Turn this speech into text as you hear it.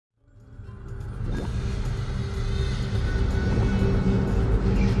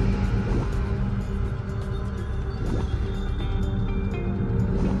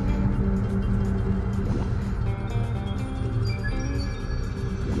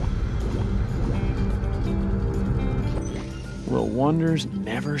wonders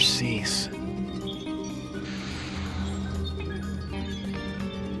never cease.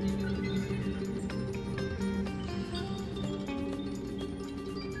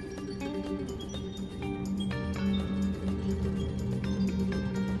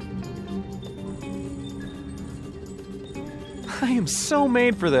 I am so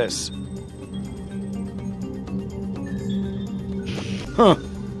made for this. Huh.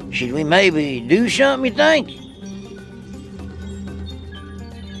 Should we maybe do something, you think?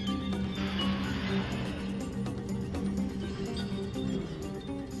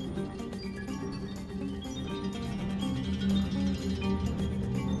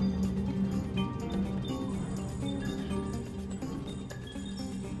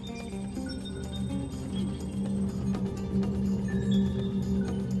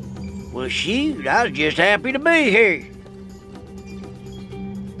 Well, shoot, I was just happy to be here.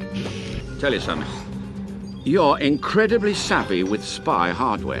 Tell you something. You're incredibly savvy with spy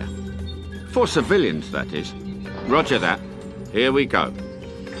hardware. For civilians, that is. Roger that. Here we go.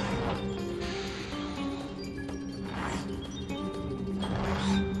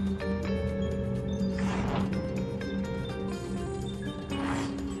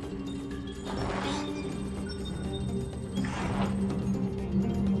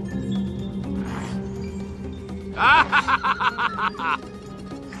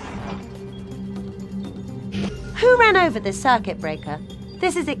 Who ran over this circuit breaker?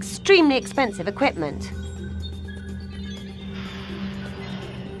 This is extremely expensive equipment.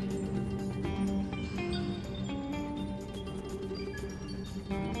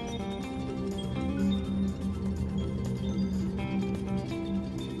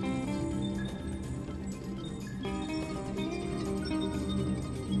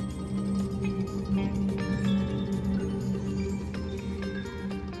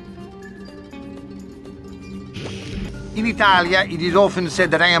 In Italia, it is often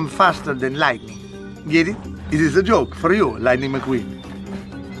said that I am faster than lightning. Get it? It is a joke for you, Lightning McQueen.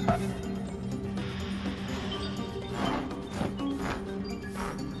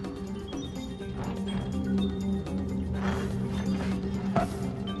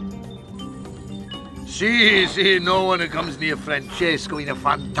 Sì, no one comes near Francesco in a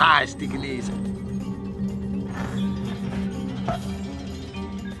fantastic knees.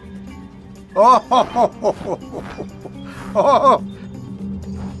 Oh.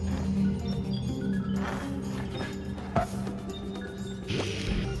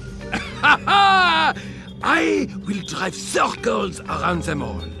 I will drive circles around them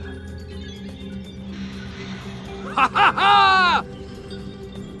all. Ha ha ha!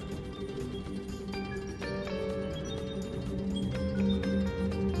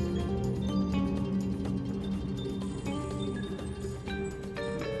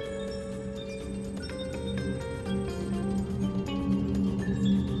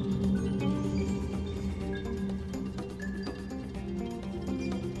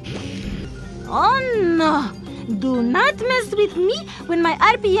 Oh no! Do not mess with me when my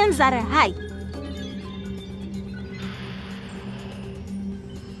RPMs are high.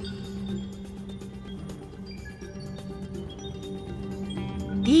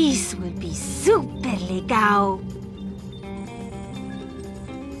 This will be super legal.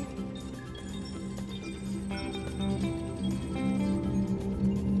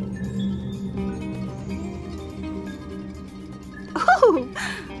 Oh!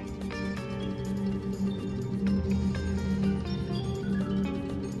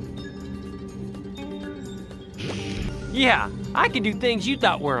 Yeah, I can do things you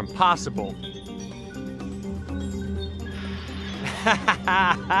thought were impossible. Ha ha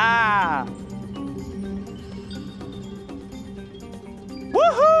ha ha!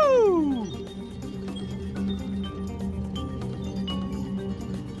 Woohoo!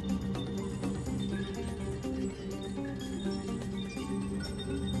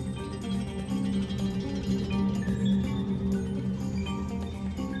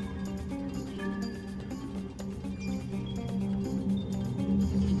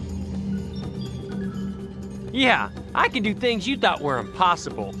 Yeah, I can do things you thought were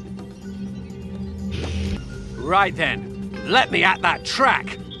impossible. Right then, let me at that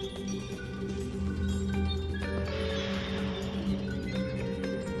track.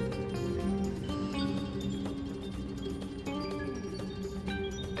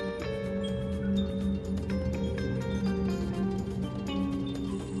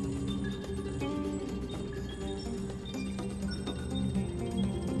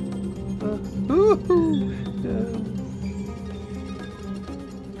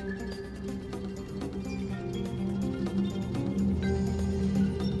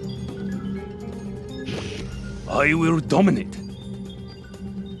 I will dominate.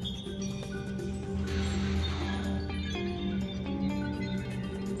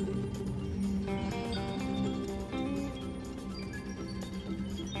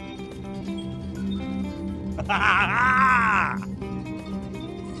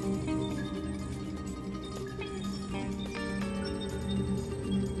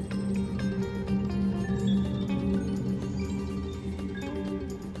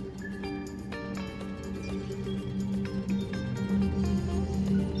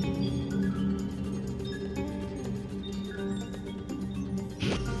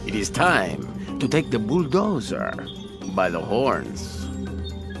 It is time to take the bulldozer by the horns.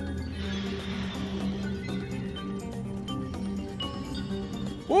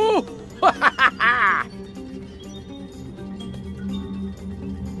 Ooh!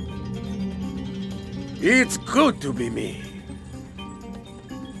 It's good to be me.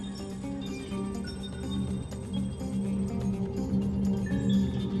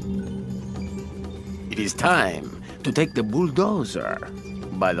 It is time to take the bulldozer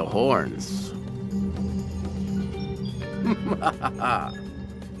by the horns.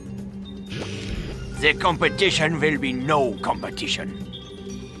 The competition will be no competition.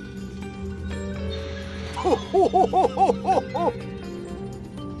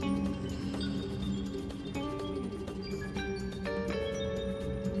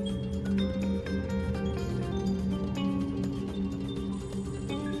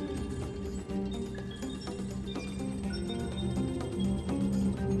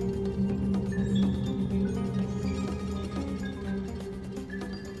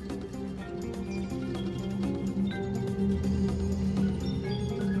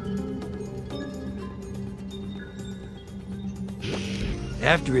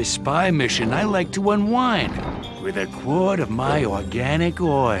 After a spy mission, I like to unwind with a quart of my organic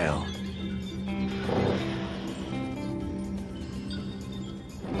oil.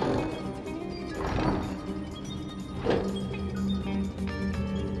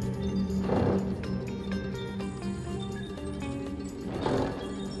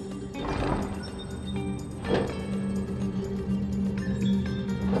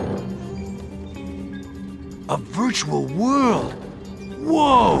 A virtual world.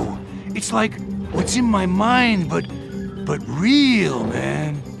 Whoa! It's like what's in my mind, but real,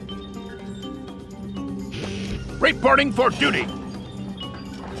 man. Reporting for duty.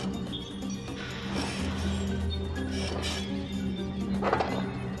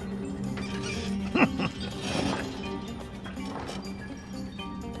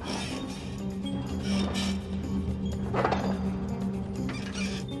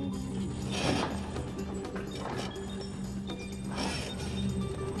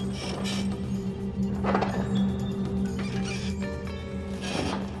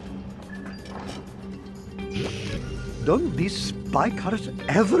 Don't these spy cars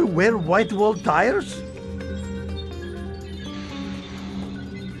ever wear white wall tires?